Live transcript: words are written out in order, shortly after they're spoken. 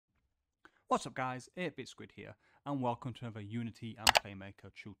What's up guys, 8-Bit Squid here, and welcome to another Unity and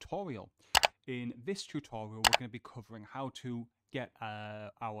PlayMaker tutorial. In this tutorial we're going to be covering how to get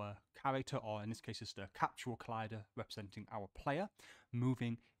our character, or in this case it's the capsule collider representing our player,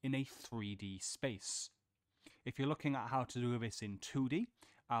 moving in a 3D space. If you're looking at how to do this in 2D,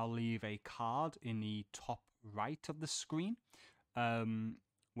 I'll leave a card in the top right of the screen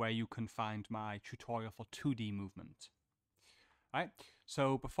where you can find my tutorial for 2D movement. Right,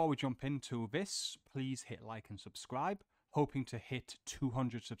 so before we jump into this, please hit like and subscribe, hoping to hit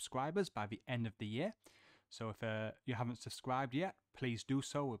 200 subscribers by the end of the year. So if you haven't subscribed yet, please do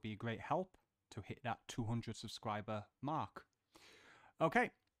so. It would be a great help to hit that 200 subscriber mark.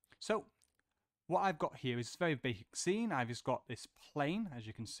 Okay, so what I've got here is a very basic scene. I've just got this plane. As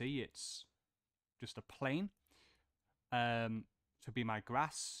you can see, it's just a plane to be my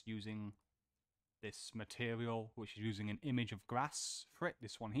grass, using this material, which is using an image of grass for it,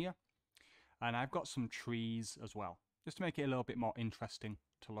 this one here. And I've got some trees as well, just to make it a little bit more interesting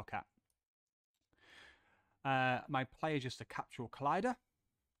to look at. My player is just a capsule collider.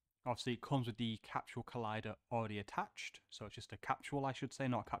 Obviously it comes with the capsule collider already attached, so it's just a capsule, I should say,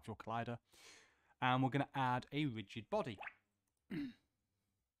 not a capsule collider. And we're going to add a rigid body. Okay,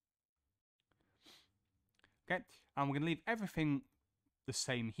 and we're going to leave everything the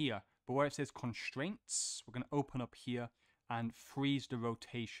same here. But where it says constraints, we're going to open up here and freeze the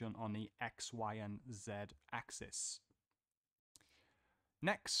rotation on the X, Y, and Z axis.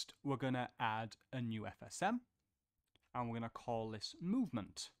 Next, we're going to add a new FSM, and we're going to call this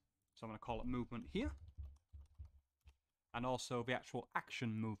movement. So I'm going to call it movement here, and also the actual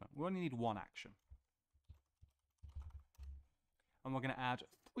action movement. We only need one action. And we're going to add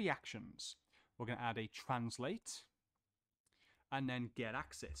 3 actions. We're going to add a translate, and then get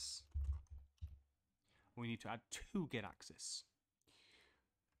axis. We need to add 2 get axis.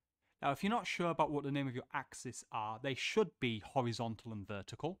 Now, if you're not sure about what the name of your axis are, they should be horizontal and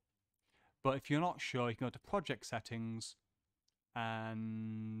vertical. But if you're not sure, you can go to project settings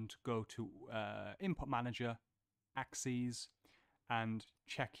and go to input manager, axes, and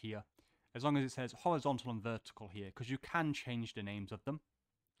check here. As long as it says horizontal and vertical here, because you can change the names of them.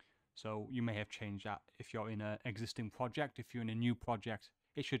 So you may have changed that if you're in an existing project. If you're in a new project,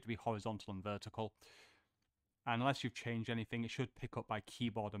 it should be horizontal and vertical. And unless you've changed anything, it should pick up by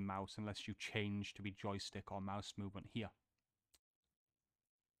keyboard and mouse unless you change to be joystick or mouse movement here.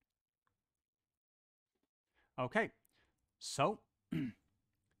 Okay, so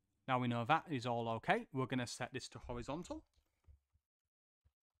now we know that is all okay. We're going to set this to horizontal.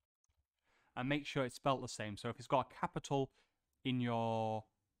 And make sure it's spelled the same. So if it's got a capital in your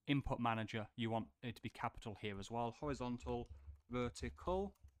input manager, you want it to be capital here as well. Horizontal,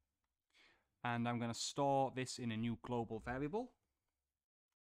 vertical. And I'm going to store this in a new global variable.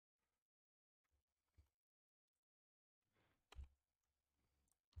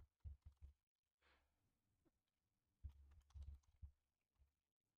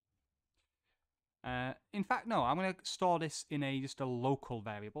 In fact, no, I'm going to store this in just a local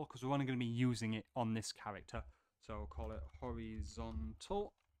variable because we're only going to be using it on this character. So we'll call it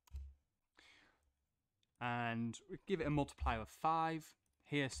horizontal. And we give it a multiplier of 5.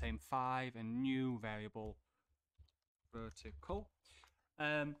 Here, same 5, and new variable vertical.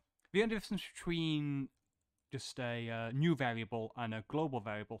 The only difference between just a new variable and a global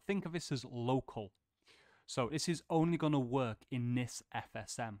variable, think of this as local. So this is only going to work in this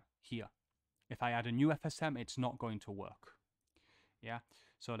FSM here. If I add a new FSM, it's not going to work. Yeah,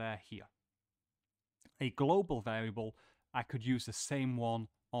 so they're here. A global variable, I could use the same one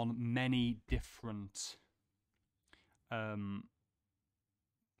on many different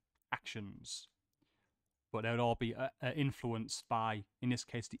actions, but they'll all be influenced by, in this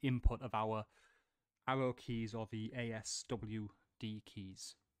case, the input of our arrow keys or the ASWD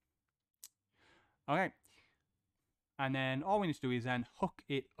keys. Okay, and then all we need to do is then hook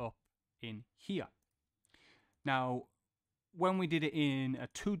it up in here. Now, when we did it in a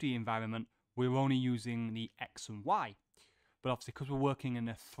 2D environment, we were only using the X and Y, but obviously because we're working in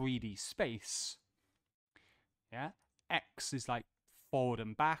a 3D space, yeah, X is like forward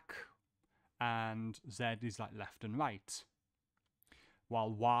and back, and Z is like left and right, while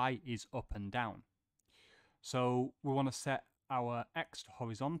Y is up and down. So we want to set our X to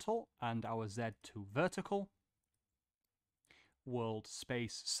horizontal and our Z to vertical. World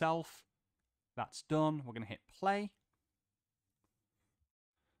space self, that's done. We're going to hit play.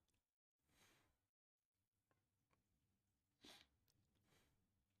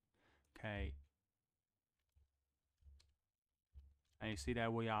 Okay. And you see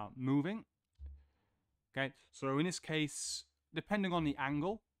there we are moving. Okay, so in this case, depending on the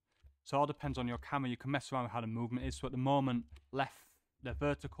angle, So it all depends on your camera. You can mess around with how the movement is. So at the moment, left, the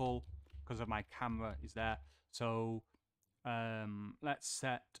vertical, because of my camera, is there. So let's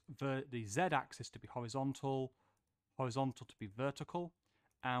set the Z-axis to be horizontal, horizontal to be vertical,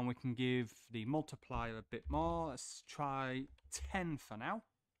 and we can give the multiplier a bit more. Let's try 10 for now.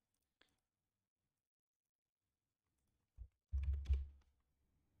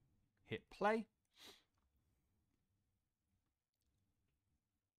 Hit play.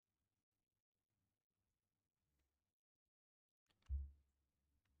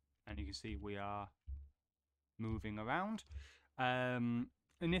 And you can see we are moving around. In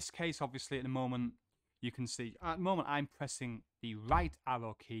this case, obviously, at the moment, you can see, at the moment, I'm pressing the right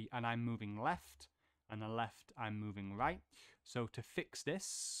arrow key and I'm moving left, and the left, I'm moving right. So to fix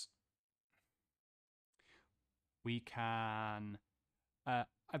this, we can, I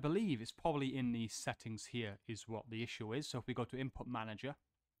believe it's probably in the settings here is what the issue is. So if we go to Input Manager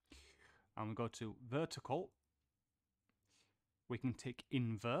and we go to Vertical, we can tick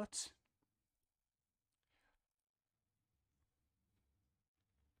Invert.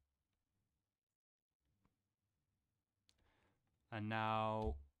 And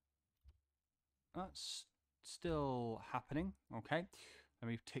now that's still happening. Okay, let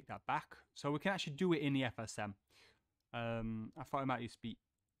me take that back. So we can actually do it in the FSM. I thought it might just be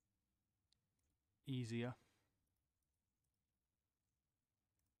easier.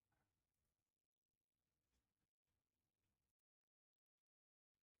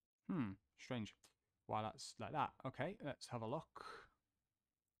 Strange. Why that's like that. Okay, let's have a look.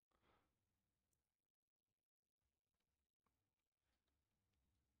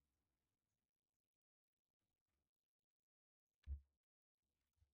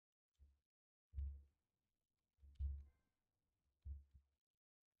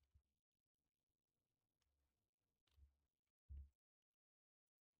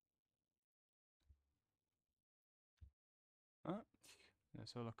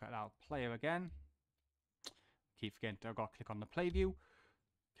 Let's have a look at our player again. Keep forgetting I've got to click on the play view.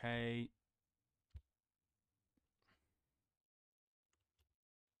 Okay.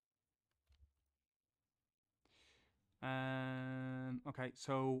 Okay,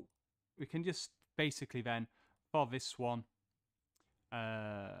 so we can just basically then, for this one,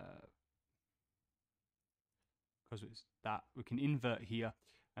 because it's that, we can invert here.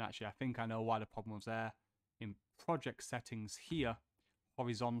 And actually, I think I know why the problem was there. In project settings here,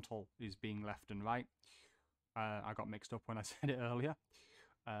 horizontal is being left and right. I got mixed up when I said it earlier.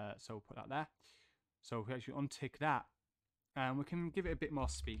 So we'll put that there. So if we actually untick that, and we can give it a bit more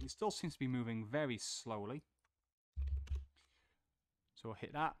speed. It still seems to be moving very slowly. So we'll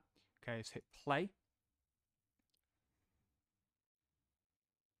hit that. Okay, let's hit play.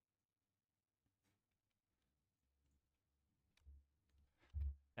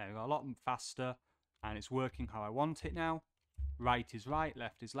 There we go, a lot faster, and it's working how I want it now. Right is right,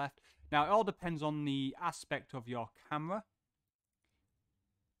 left is left. Now, it all depends on the aspect of your camera.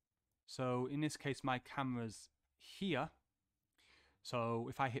 So in this case, my camera's here. So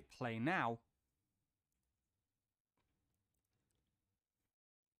if I hit play now,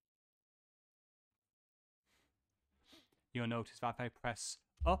 you'll notice that if I press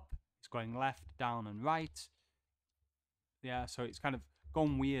up, it's going left, down, and right. Yeah, so it's kind of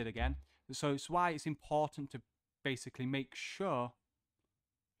gone weird again. So it's why it's important to basically make sure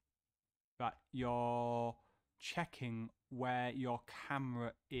that you're checking where your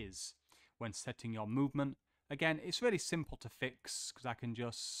camera is when setting your movement. Again, it's really simple to fix because I can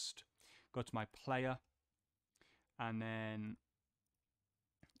just go to my player and then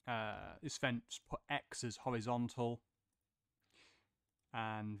this then just put X as horizontal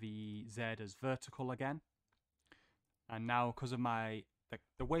and the Z as vertical again. And now because of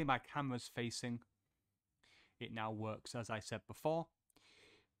the way my camera's facing, it now works as I said before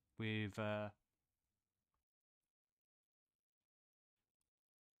with the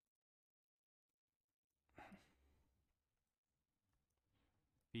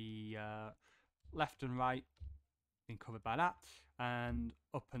left and right being covered by that, and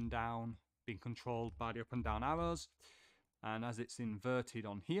up and down being controlled by the up and down arrows. And as it's inverted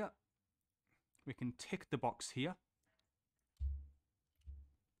on here, we can tick the box here.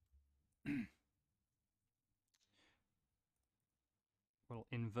 We'll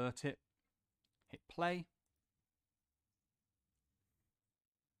invert it, hit play.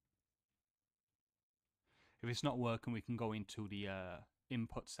 If it's not working, we can go into the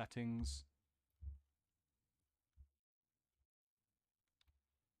input settings.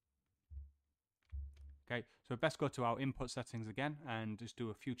 Okay, so best go to our input settings again and just do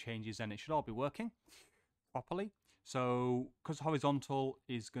a few changes and it should all be working properly. So because horizontal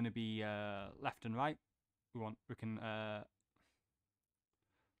is going to be left and right, we can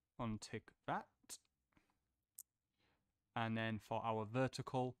untick that, and then for our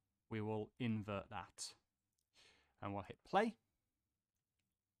vertical we will invert that, and we'll hit play.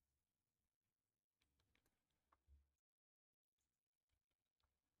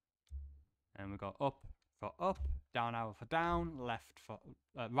 And we go up for up, down arrow for down, left for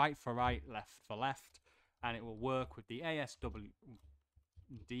right for right, left for left, and it will work with the A, S, W,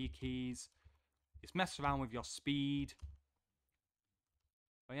 D keys. Just mess around with your speed.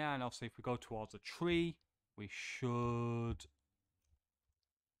 But yeah, and obviously if we go towards a tree, we should...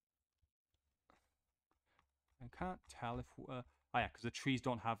 I can't tell if... oh yeah, because the trees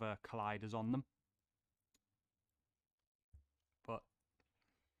don't have colliders on them. But...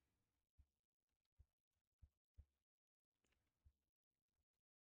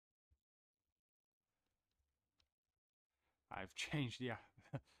 I've changed the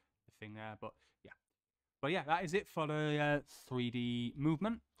thing there, but yeah. But yeah, that is it for the 3D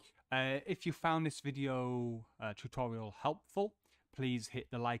movement. If you found this video tutorial helpful, please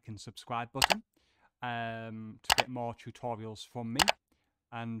hit the like and subscribe button to get more tutorials from me.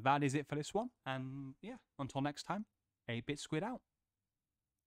 And that is it for this one. And yeah, until next time, 8-Bit Squid out.